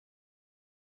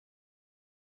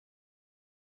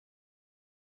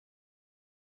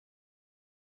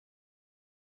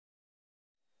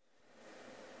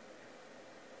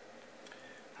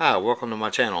Hi, welcome to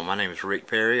my channel. My name is Rick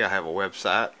Perry. I have a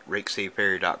website,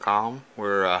 rickcperry.com,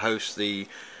 where I host the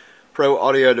Pro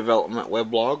Audio Development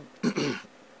weblog.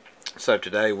 So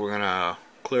today we're going to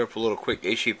clear up a little quick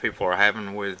issue people are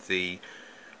having with the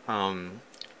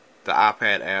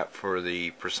iPad app for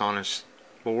the Presonus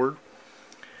board.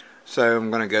 So I'm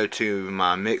going to go to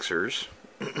my mixers.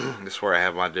 This is where I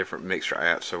have my different mixer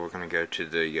apps. So we're going to go to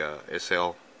the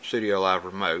SL Studio Live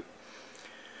Remote.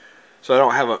 So I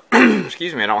don't have a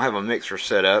excuse me, I don't have a mixer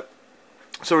set up.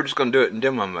 So we're just going to do it in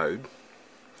demo mode.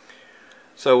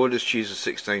 So we'll just choose a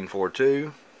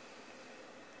 1642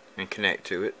 and connect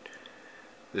to it.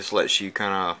 This lets you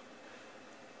kind of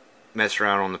mess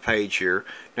around on the page here.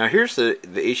 Now here's the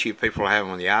issue people are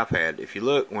having with the iPad. If you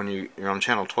look when you're on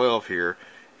channel 12 here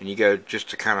and you go just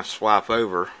to kind of swipe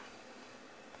over,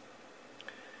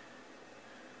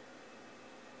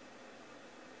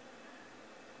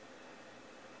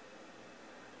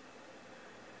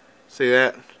 see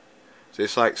that? So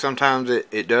it's like sometimes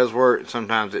it does work and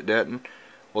sometimes it doesn't.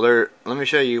 Well, let me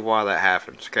show you why that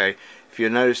happens. Okay, if you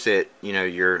notice that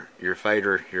your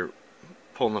fader, you're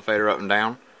pulling the fader up and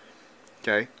down.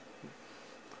 Okay,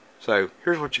 so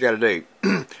here's what you got to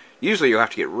do. Usually you'll have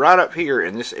to get right up here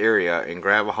in this area and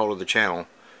grab a hold of the channel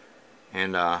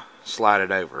and slide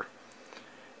it over.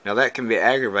 Now that can be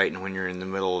aggravating when you're in the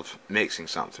middle of mixing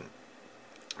something.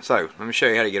 So let me show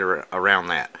you how to get around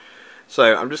that.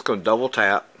 So I'm just going to double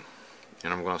tap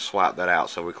and I'm going to swipe that out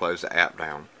so we close the app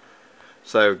down.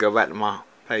 So go back to my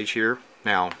page here.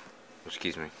 Now,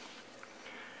 excuse me.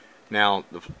 Now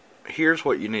here's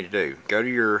what you need to do. Go to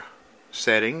your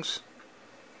settings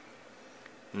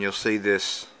and you'll see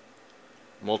this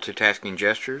multitasking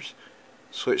gestures.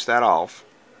 Switch that off.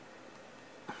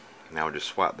 Now we'll just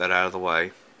swipe that out of the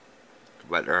way.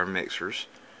 Go back to our mixers.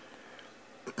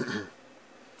 Go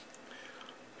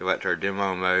back to our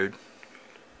demo mode.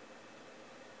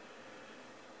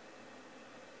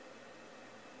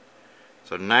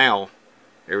 So now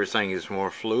everything is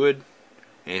more fluid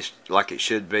and it's like it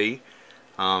should be.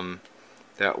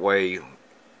 That way,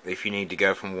 if you need to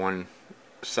go from one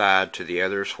side to the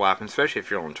other swiping, especially if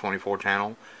you're on 24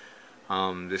 channel,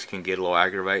 this can get a little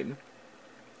aggravating.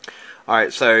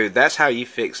 Alright, so that's how you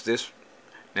fix this.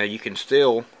 Now you can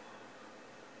still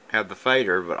have the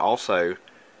fader, but also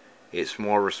it's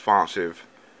more responsive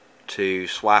to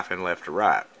swiping left to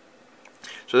right.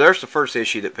 So there's the first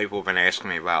issue that people have been asking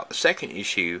me about. The second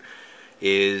issue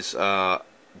is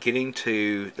getting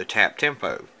to the tap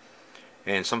tempo.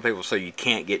 And some people say you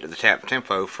can't get to the tap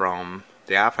tempo from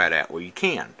the iPad app. Well, you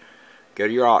can. Go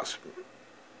to your aux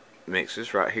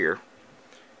mixes right here.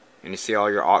 And you see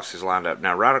all your auxes lined up.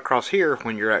 Now right across here,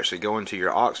 when you're actually going to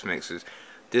your aux mixes,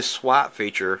 this swipe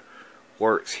feature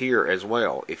works here as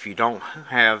well. If you don't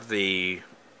have the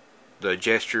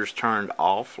gestures turned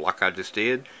off like I just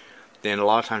did, then a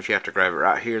lot of times you have to grab it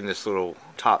right here in this little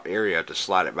top area to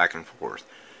slide it back and forth.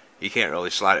 You can't really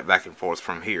slide it back and forth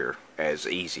from here as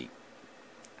easy.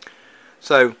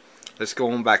 So let's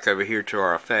go on back over here to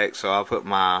our effects. So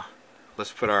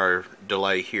let's put our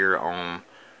delay here on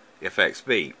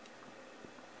FXB.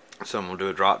 So I'm going to do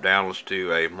a drop down. Let's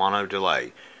do a mono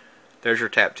delay. There's your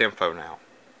tap tempo now.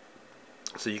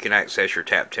 So you can access your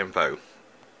tap tempo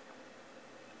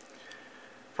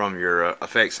from your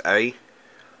effects A.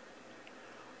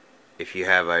 If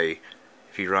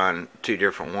you run two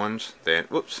different ones, then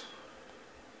whoops,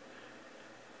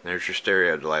 there's your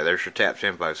stereo delay. There's your tap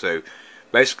tempo. So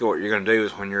basically, what you're going to do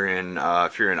is when you're in,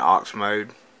 if you're in aux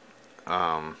mode,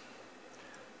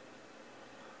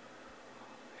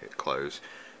 hit close.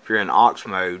 If you're in aux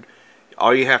mode,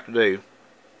 all you have to do,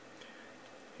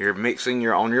 you're mixing,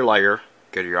 you're on your layer.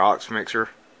 Go to your aux mixer.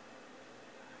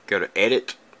 Go to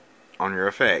edit on your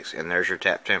effects, and there's your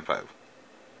tap tempo.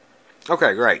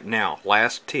 Okay, great. Now,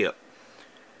 last tip.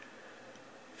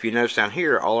 If you notice down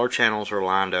here, all our channels are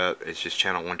lined up. It's just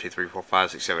channel 1, 2, 3, 4,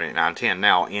 5, 6, 7, 8, 9, 10.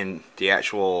 Now, in the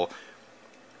actual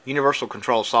universal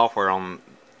control software on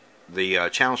the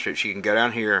channel strips, you can go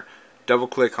down here, double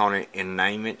click on it, and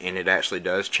name it, and it actually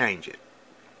does change it.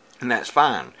 And that's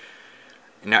fine.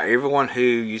 Now, everyone who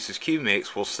uses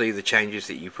QMix will see the changes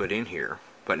that you put in here.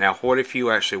 But now, what if you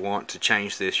actually want to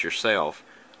change this yourself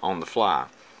on the fly?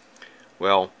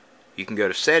 Well, you can go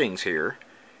to settings here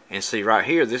and see right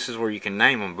here, this is where you can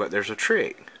name them, but there's a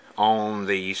trick. On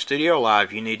the Studio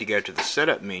Live, you need to go to the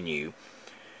setup menu,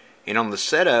 and on the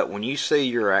setup, when you see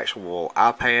your actual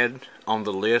iPad on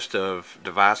the list of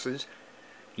devices,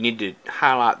 you need to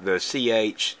highlight the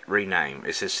CH rename.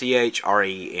 It says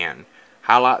CHREN.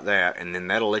 Highlight that, and then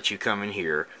that'll let you come in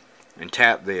here and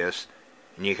tap this,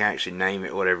 and you can actually name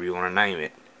it whatever you want to name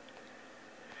it.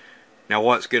 Now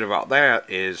what's good about that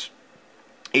is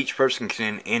each person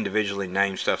can individually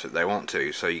name stuff that they want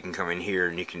to. So you can come in here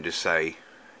and you can just say,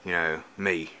 you know,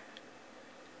 me.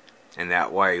 And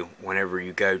that way, whenever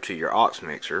you go to your aux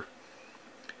mixer,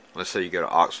 let's say you go to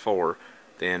aux 4,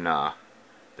 then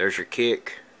there's your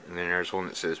kick, and then there's one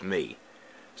that says me.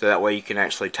 So that way you can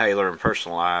actually tailor and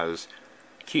personalize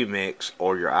QMix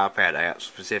or your iPad app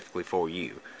specifically for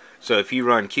you. So if you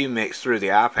run QMix through the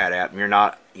iPad app, and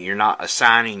you're not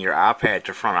assigning your iPad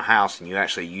to front of house, and you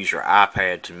actually use your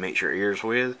iPad to mix your ears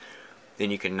with, then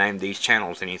you can name these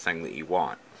channels anything that you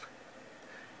want.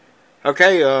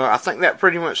 Okay, I think that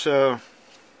pretty much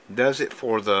does it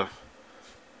for the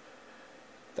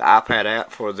iPad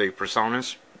app for the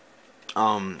Presonus.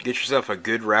 Get yourself a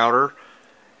good router,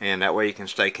 and that way you can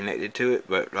stay connected to it.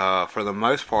 But for the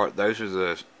most part, those are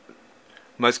the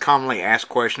most commonly asked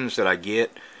questions that I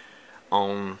get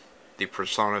on the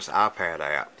Presonus iPad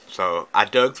app. So I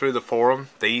dug through the forum.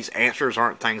 These answers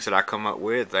aren't things that I come up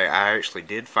with. I actually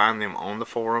did find them on the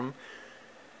forum.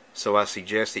 So I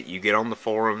suggest that you get on the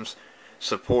forums,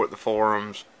 support the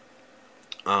forums,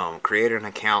 create an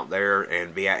account there,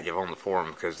 and be active on the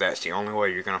forum, because that's the only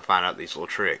way you're going to find out these little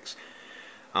tricks.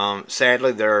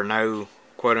 Sadly, there are no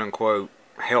quote-unquote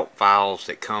help files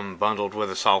that come bundled with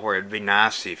the software. It'd be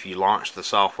nice if you launched the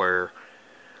software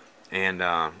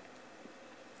and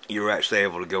you were actually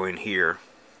able to go in here.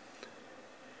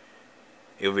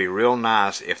 It would be real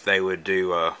nice if they would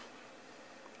do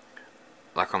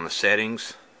like on the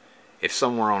settings, if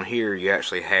somewhere on here you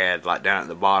actually had, like down at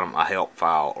the bottom, a help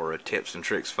file or a tips and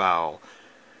tricks file.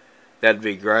 That'd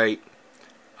be great.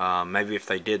 Maybe if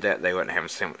they did that, they wouldn't have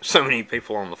so many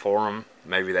people on the forum.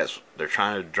 Maybe they're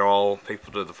trying to draw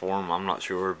people to the forum. I'm not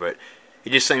sure, but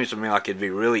it just seems to me like it'd be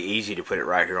really easy to put it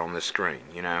right here on this screen,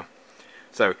 you know.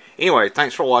 So anyway,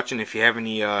 thanks for watching. If you have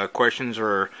any questions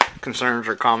or concerns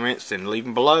or comments, then leave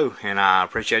them below, and I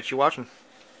appreciate you watching.